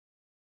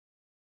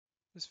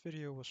This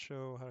video will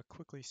show how to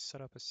quickly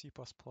set up a C++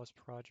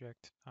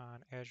 project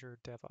on Azure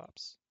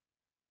DevOps.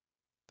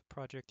 The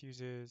project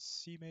uses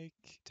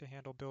CMake to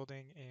handle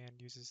building and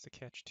uses the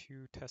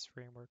Catch2 test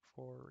framework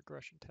for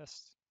regression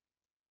tests.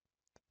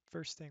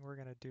 First thing we're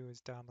going to do is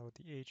download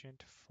the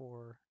agent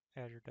for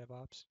Azure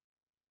DevOps.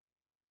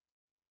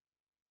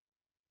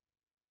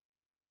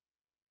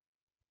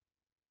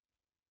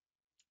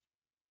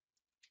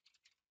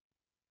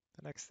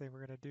 The next thing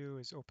we're going to do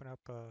is open up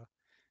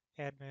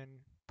a admin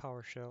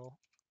PowerShell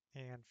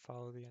and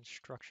follow the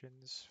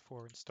instructions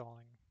for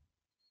installing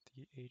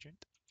the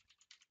agent.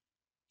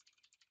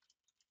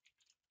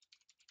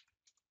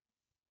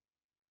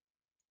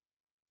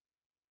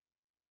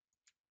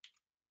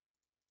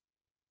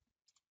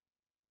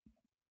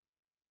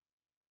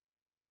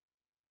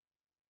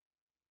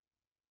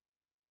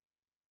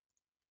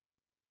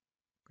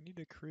 We need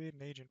to create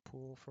an agent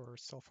pool for our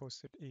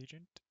self-hosted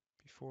agent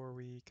before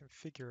we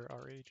configure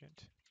our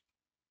agent.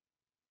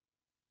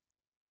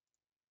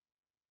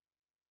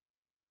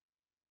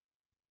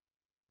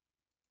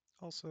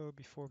 Also,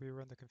 before we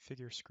run the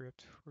configure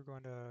script, we're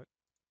going to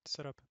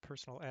set up a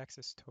personal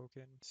access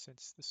token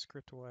since the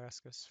script will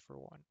ask us for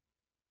one.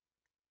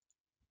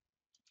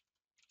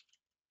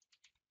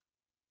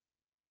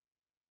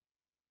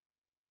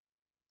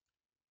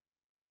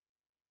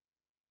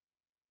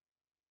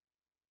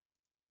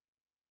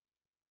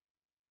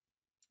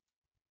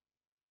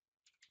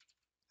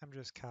 I'm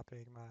just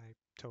copying my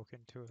token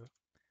to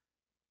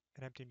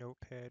an empty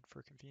notepad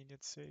for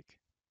convenience sake.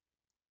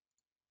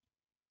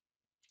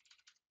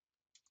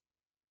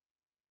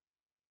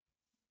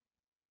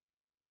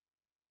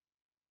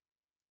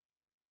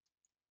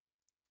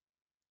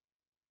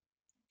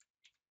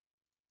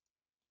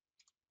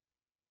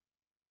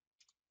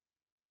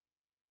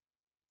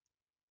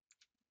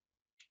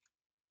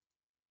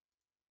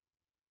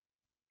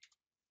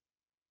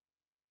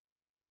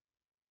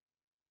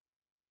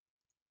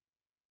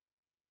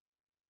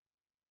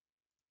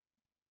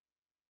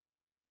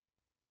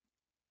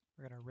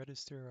 We're going to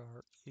register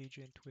our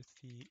agent with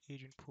the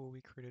agent pool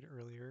we created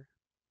earlier.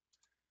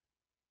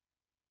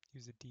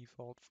 Use the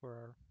default for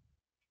our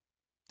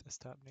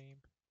desktop name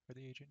or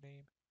the agent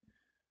name.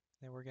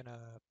 Then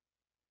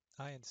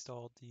I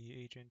installed the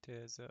agent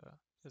as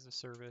a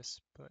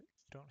service, but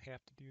you don't have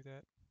to do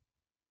that.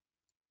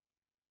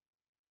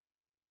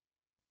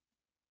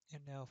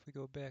 And now if we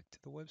go back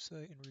to the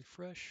website and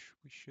refresh,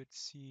 we should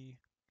see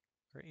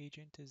our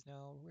agent is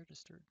now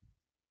registered.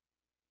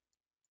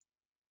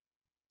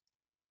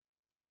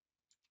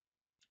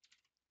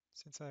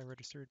 Since I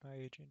registered my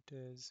agent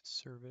as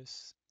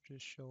service,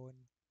 just showing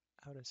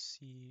how to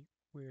see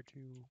where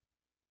to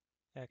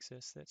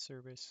access that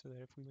service so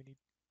that if we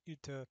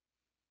need to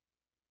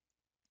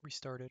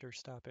restart it or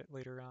stop it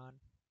later on,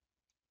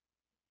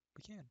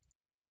 we can.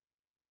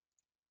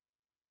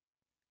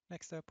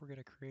 Next up, we're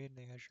going to create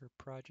an Azure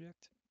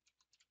project.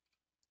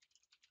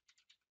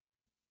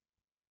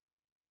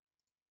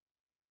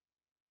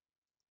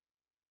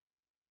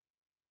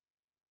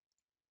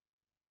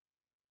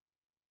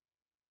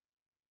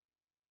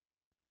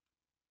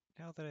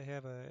 Now that I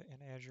have an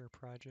Azure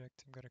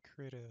project, I'm going to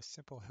create a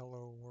simple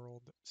Hello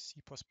World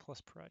C++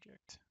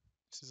 project.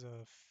 This is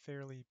a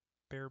fairly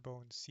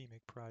bare-bones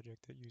CMake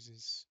project that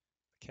uses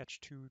the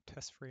Catch2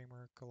 test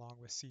framework along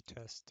with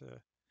CTest to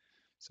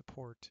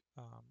support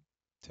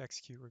to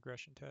execute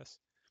regression tests.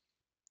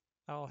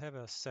 I'll have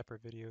a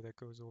separate video that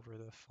goes over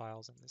the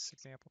files in this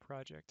example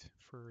project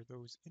for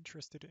those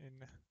interested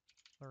in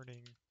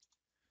learning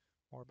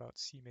more about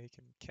CMake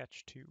and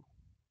Catch2.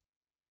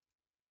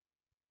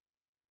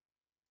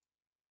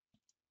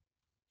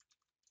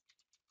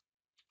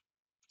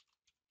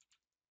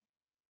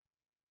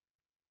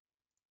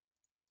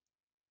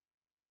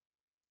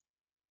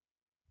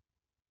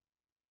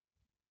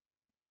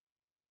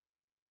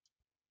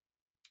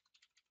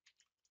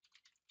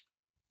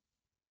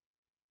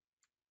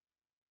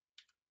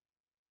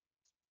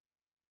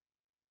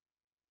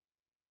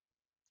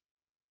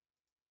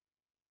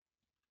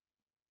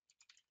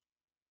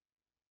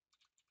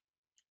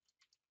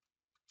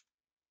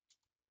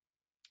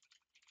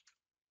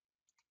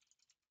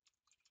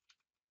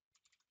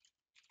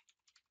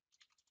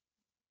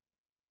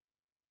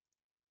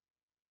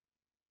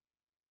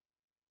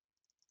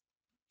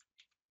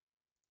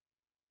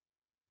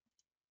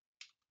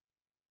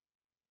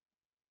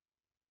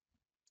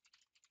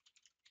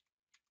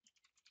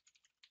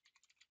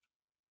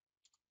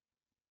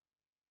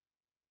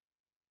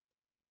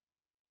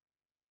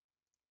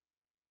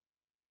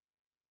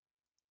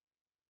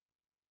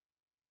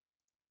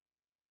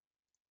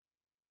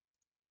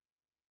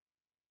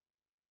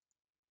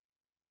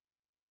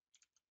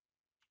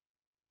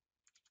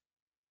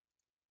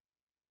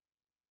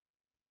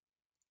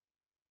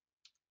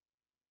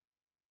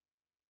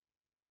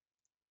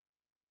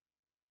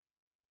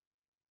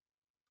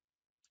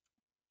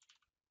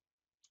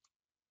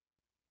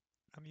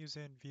 I'm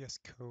using VS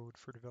Code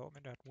for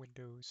development on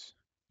Windows.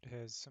 It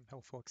has some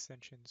helpful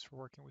extensions for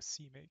working with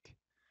CMake.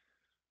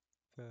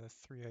 The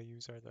three I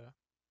use are the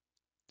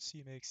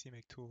CMake,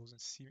 CMake Tools, and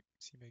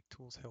CMake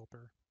Tools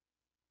Helper.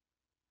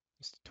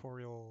 This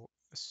tutorial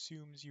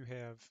assumes you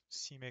have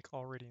CMake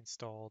already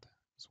installed,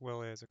 as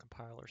well as a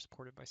compiler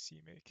supported by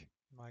CMake.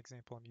 In my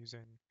example, I'm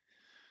using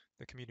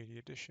the community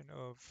edition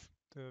of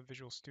the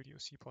Visual Studio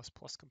C++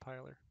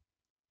 compiler.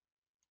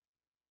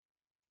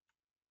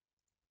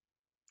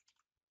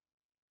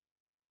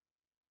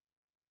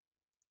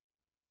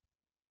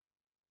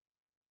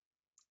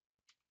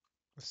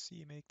 With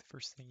CMake, the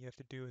first thing you have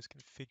to do is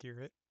configure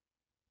it.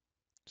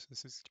 So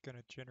this is going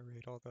to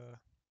generate all the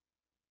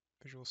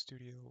Visual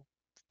Studio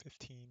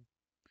 15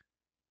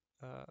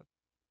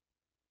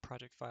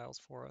 project files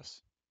for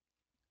us,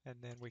 and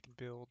then we can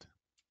build.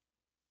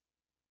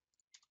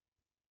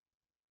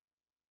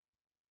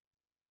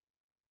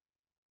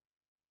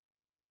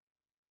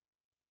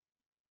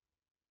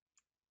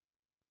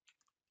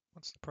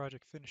 Once the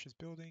project finishes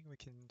building, we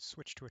can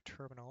switch to a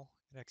terminal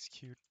and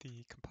execute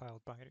the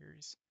compiled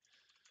binaries.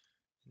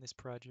 In this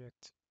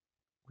project,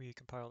 we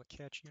compile a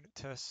catch unit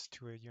test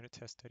to a unit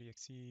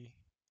test.exe.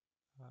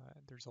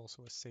 There's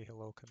also a say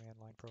hello command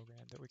line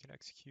program that we can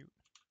execute.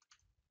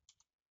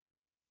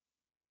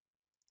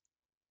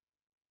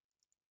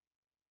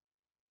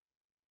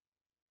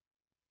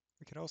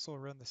 We can also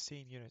run the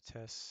same unit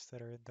tests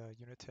that are in the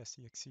unit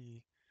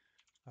test.exe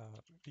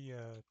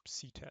via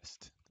CTest.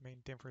 The main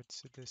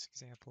difference in this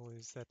example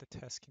is that the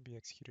test can be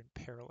executed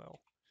in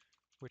parallel,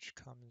 which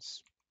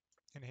comes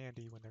in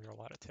handy when there are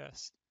a lot of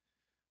tests.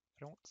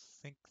 I don't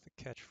think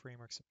the catch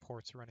framework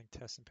supports running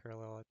tests in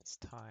parallel at this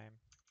time.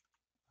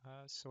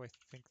 So I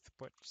think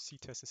what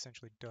CTest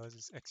essentially does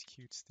is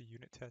executes the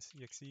unit test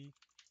exe in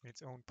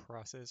its own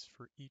process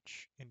for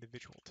each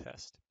individual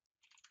test.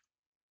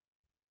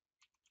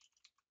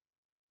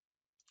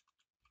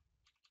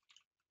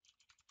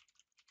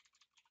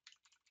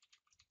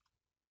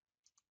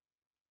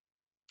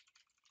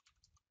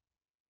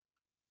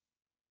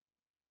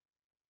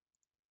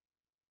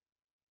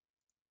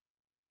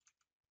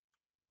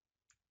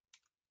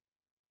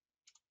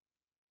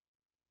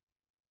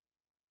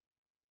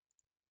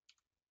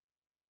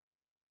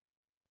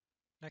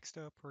 Next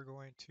up, we're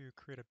going to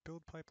create a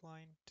build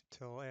pipeline to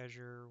tell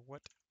Azure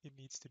what it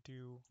needs to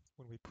do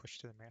when we push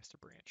to the master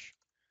branch.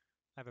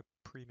 I have a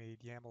pre-made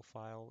YAML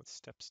file with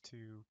steps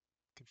to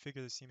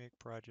configure the CMake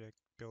project,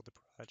 build the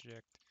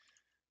project,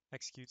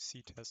 execute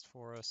CTest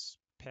for us,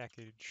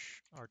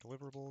 package our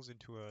deliverables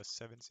into a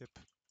 7-zip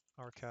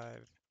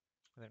archive,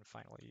 and then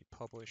finally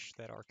publish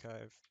that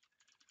archive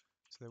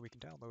so that we can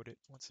download it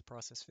once the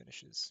process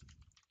finishes.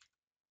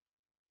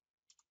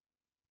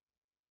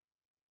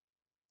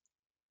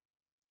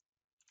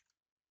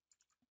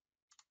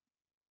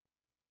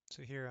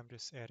 So here I'm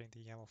just adding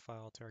the YAML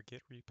file to our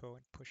Git repo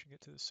and pushing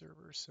it to the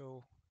server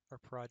so our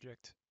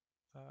project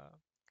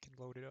can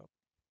load it up.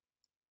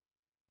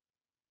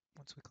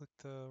 Once we click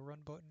the run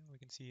button, we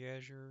can see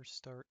Azure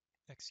start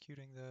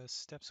executing the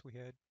steps we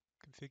had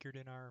configured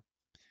in our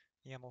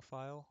YAML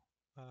file,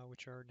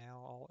 which are now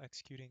all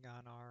executing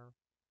on our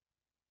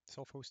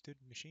self-hosted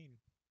machine.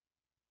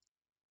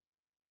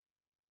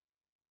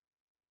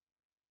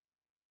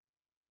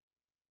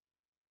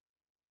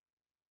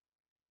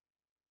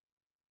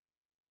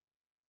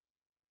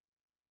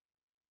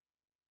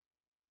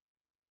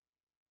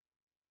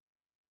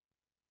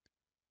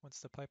 Once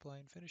the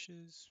pipeline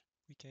finishes,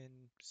 we can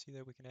see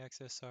that we can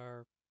access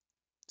our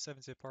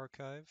 7-zip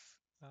archive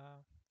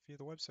via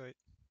the website.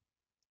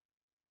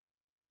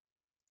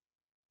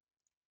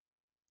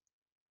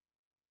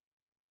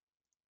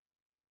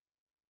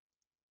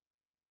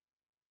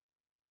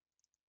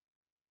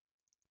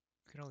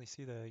 We can only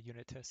see the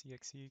unit test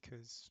exe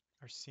because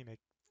our CMake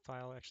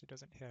file actually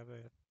doesn't have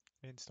an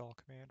install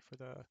command for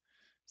the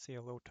say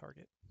hello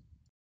target.